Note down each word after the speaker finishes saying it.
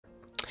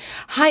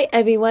Hi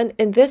everyone,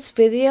 in this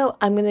video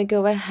I'm going to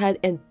go ahead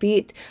and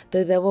beat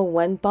the level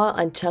 1 bot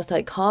on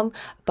chess.com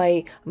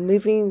by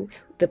moving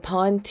the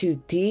pawn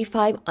to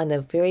d5 on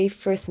the very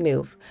first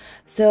move.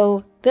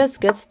 So let's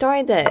get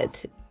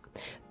started.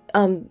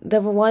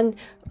 Level 1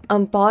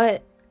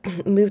 bot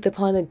move the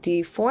pawn to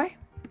d4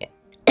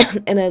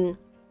 and then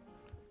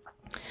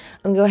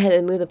I'm going to go ahead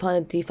and move the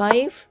pawn to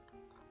d5.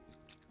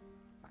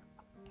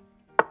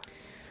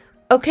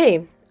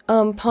 Okay.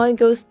 Pawn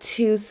goes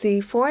to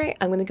c4.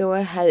 I'm going to go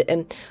ahead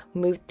and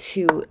move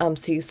to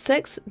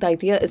c6. The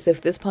idea is if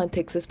this pawn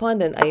takes this pawn,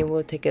 then I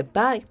will take it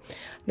back.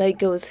 Knight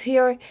goes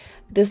here.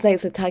 This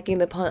knight's attacking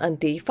the pawn on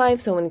d5,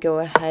 so I'm going to go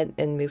ahead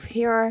and move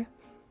here.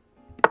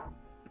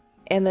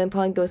 And then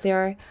pawn goes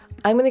there.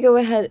 I'm going to go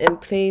ahead and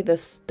play the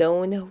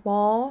stone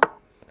wall.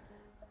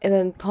 And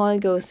then pawn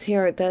goes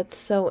here. That's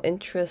so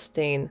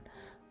interesting.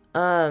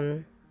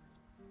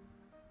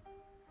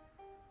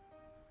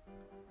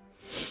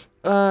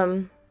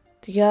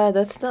 Yeah,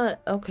 that's not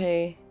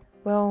okay.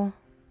 Well,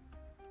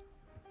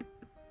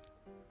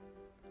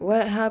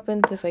 what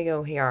happens if I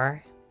go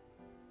here?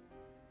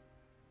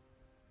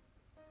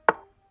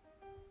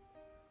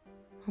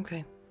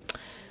 Okay.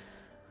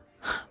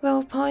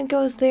 Well, pawn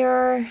goes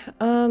there.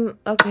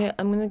 Okay,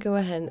 I'm gonna go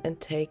ahead and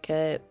take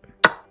it.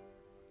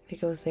 He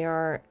goes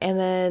there, and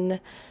then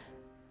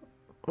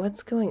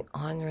what's going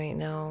on right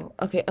now?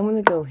 Okay, I'm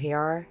gonna go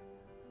here.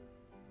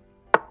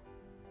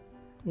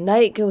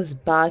 Knight goes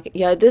back.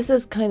 Yeah, this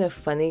is kind of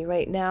funny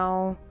right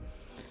now.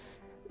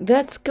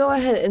 Let's go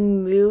ahead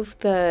and move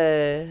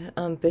the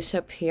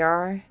bishop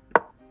here.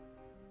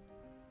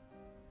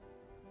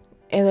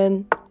 And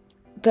then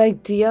the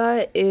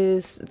idea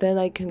is then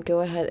I can go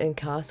ahead and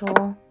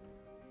castle.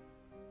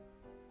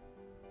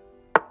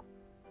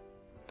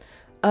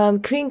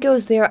 Queen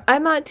goes there.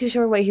 I'm not too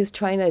sure what he's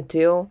trying to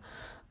do.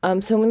 So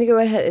I'm going to go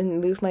ahead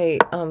and move my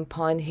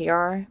pawn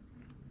here.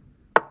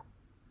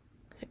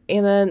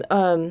 And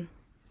then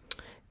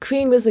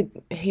Queen moves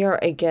here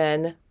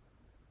again.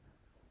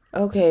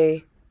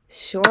 Okay,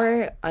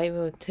 sure, I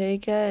will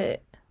take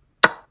it.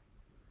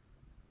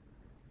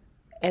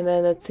 And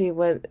then let's see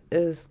what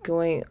is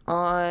going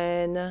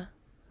on.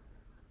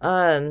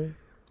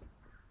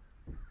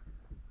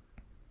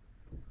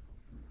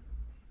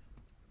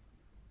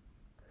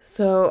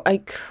 So I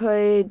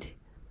could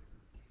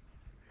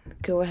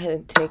go ahead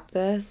and take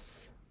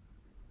this.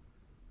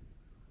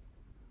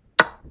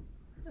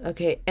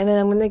 Okay, and then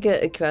I'm gonna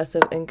get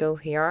aggressive and go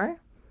here.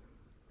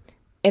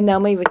 And now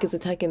my rook is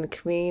attacking the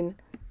queen.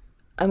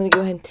 I'm gonna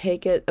go ahead and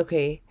take it.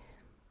 Okay.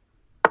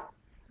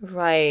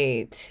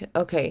 Right.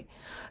 Okay.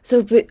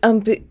 So,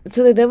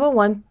 so the level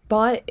 1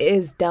 bot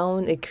is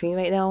down a queen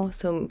right now.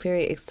 So I'm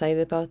very excited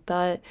about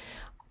that.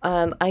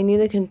 I need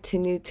to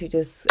continue to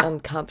just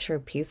capture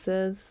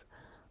pieces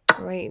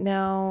right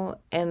now,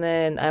 and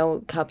then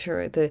I'll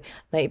capture the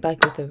knight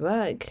back with the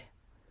rook.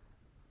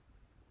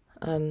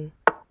 So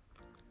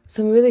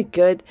I'm really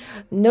good.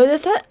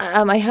 Notice that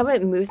I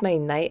haven't moved my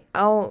knight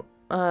out.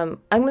 I'm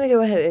gonna go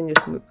ahead and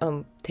just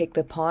take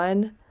the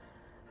pawn.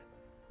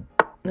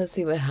 Let's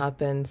see what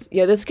happens.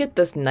 Yeah, let's get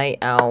this knight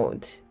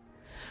out.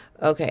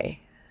 Okay,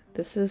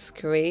 this is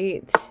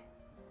great.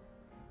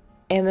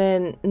 And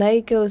then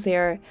knight goes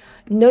there.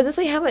 Notice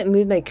I haven't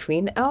moved my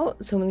queen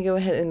out, so I'm gonna go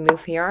ahead and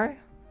move here.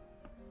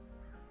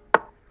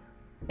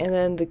 And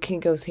then the king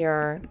goes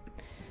here.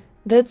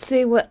 Let's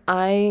see what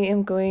I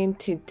am going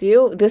to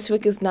do. This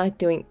rook is not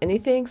doing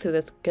anything, so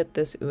let's get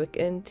this rook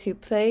into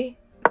play.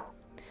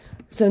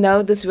 So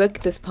now this rook,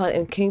 this pawn,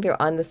 and king,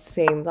 they're on the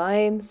same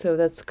line, so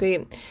that's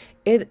great.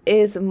 It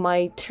is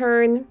my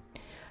turn.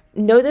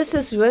 Notice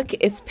this rook,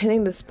 it's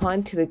pinning this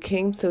pawn to the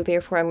king, so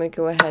therefore I'm going to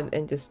go ahead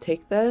and just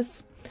take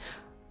this.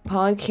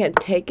 Pawn can't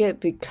take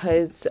it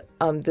because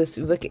this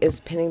rook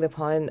is pinning the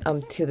pawn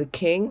to the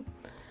king.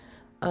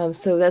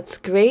 So that's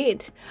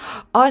great.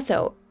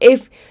 Also,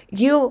 if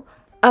you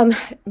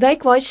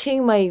like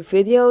watching my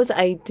videos,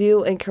 I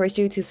do encourage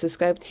you to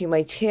subscribe to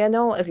my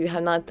channel if you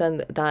have not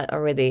done that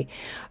already.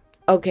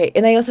 Okay,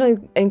 and I also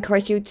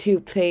encourage you to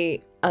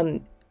play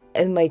in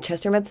my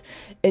chess tournaments.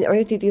 In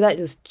order to do that,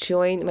 just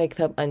join my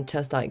club on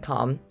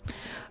chess.com.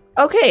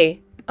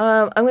 Okay,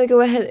 I'm gonna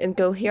go ahead and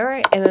go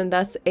here, and then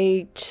that's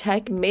a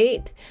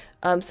checkmate.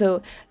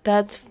 So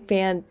that's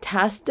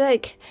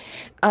fantastic.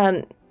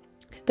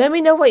 Let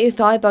me know what you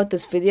thought about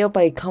this video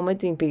by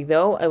commenting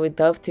below. I would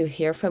love to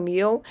hear from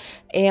you.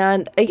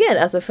 And again,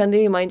 as a friendly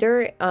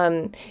reminder,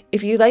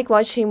 if you like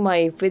watching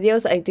my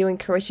videos, I do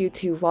encourage you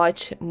to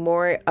watch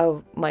more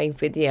of my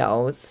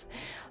videos.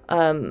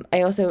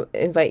 I also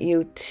invite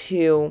you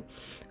to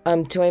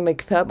join my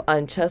club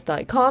on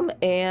chess.com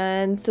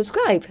and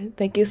subscribe.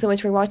 Thank you so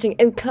much for watching,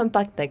 and come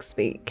back next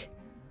week.